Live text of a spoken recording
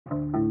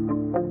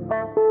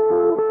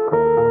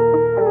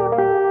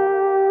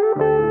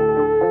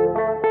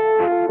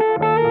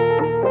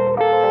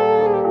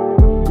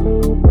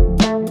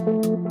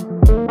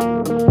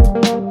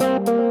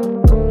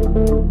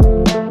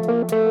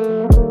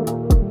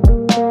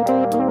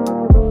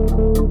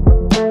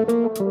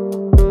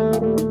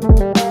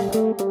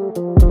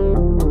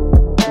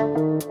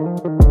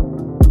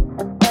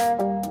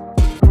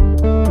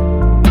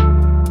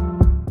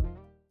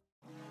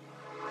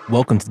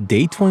Welcome to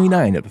day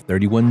 29 of the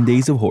 31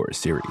 Days of Horror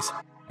series,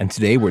 and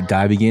today we're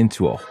diving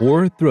into a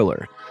horror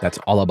thriller that's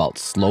all about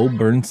slow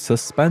burn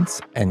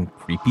suspense and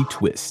creepy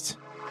twists.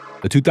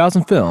 The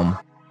 2000 film,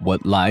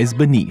 What Lies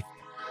Beneath.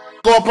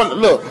 Go up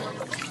and look.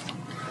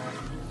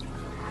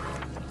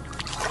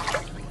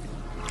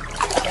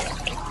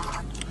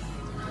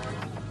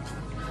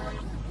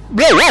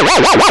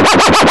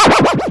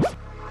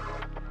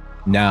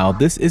 Now,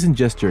 this isn't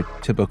just your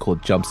typical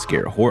jump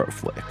scare horror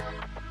flick.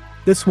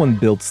 This one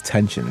builds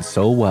tension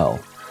so well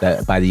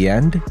that by the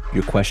end,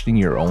 you're questioning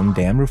your own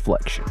damn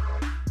reflection.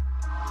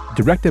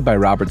 Directed by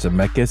Robert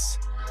Zemeckis,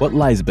 What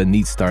Lies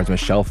Beneath stars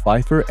Michelle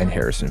Pfeiffer and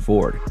Harrison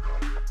Ford,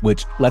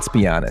 which, let's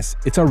be honest,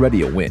 it's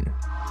already a win.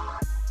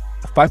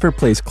 Pfeiffer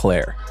plays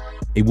Claire,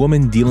 a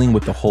woman dealing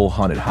with the whole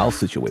haunted house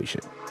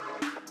situation.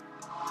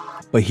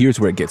 But here's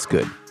where it gets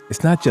good.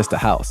 It's not just a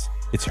house,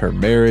 it's her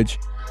marriage,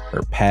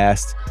 her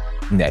past,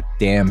 and that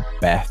damn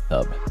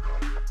bathtub.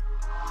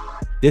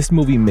 This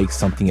movie makes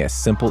something as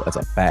simple as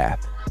a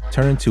bath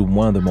turn into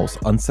one of the most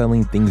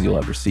unsettling things you'll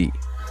ever see.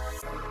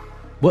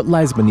 What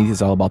Lies Beneath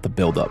is all about the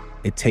build-up.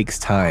 It takes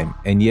time,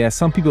 and yeah,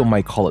 some people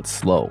might call it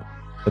slow,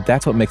 but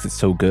that's what makes it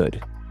so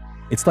good.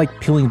 It's like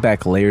peeling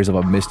back layers of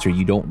a mystery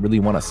you don't really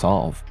want to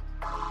solve.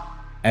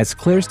 As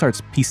Claire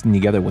starts piecing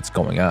together what's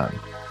going on,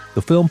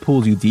 the film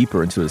pulls you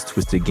deeper into this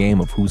twisted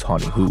game of who's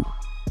haunting who.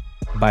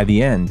 By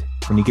the end,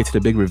 when you get to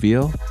the big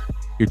reveal,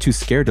 you're too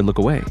scared to look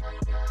away.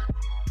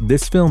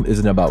 This film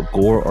isn't about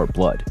gore or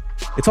blood,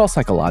 it's all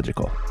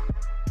psychological.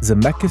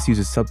 Zemeckis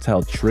uses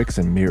subtle tricks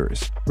and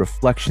mirrors,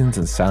 reflections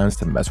and silence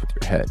to mess with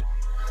your head.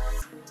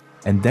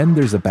 And then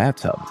there's the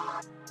bathtub.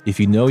 If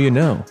you know, you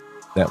know.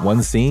 That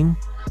one scene?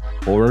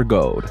 Horror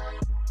gold.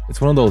 It's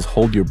one of those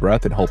hold your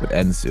breath and hope it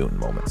ends soon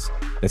moments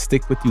that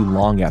stick with you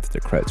long after the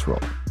credits roll.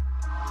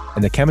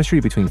 And the chemistry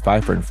between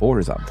Pfeiffer and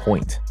Ford is on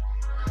point.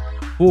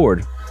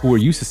 Ford, who we're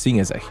used to seeing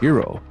as a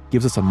hero,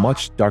 gives us a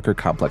much darker,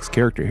 complex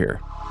character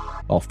here,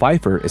 while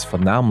Pfeiffer is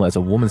phenomenal as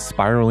a woman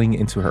spiraling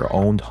into her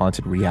own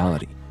haunted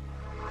reality.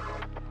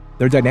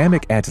 Their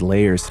dynamic adds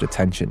layers to the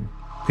tension,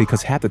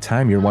 because half the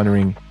time you're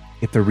wondering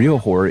if the real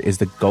horror is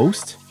the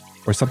ghost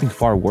or something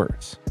far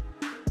worse.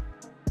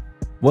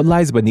 What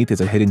Lies Beneath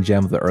is a hidden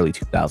gem of the early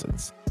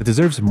 2000s. It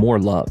deserves more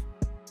love.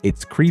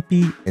 It's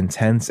creepy,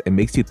 intense, and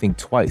makes you think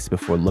twice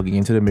before looking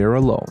into the mirror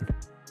alone.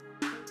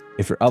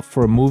 If you're up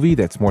for a movie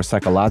that's more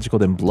psychological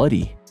than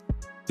bloody,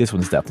 this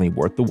one's definitely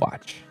worth the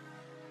watch.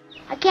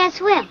 I can't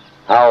swim.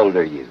 How old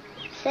are you?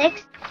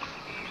 6.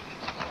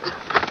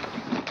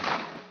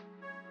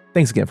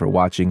 Thanks again for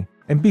watching,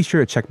 and be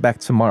sure to check back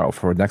tomorrow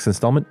for our next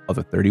installment of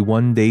the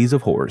 31 Days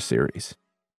of Horror series.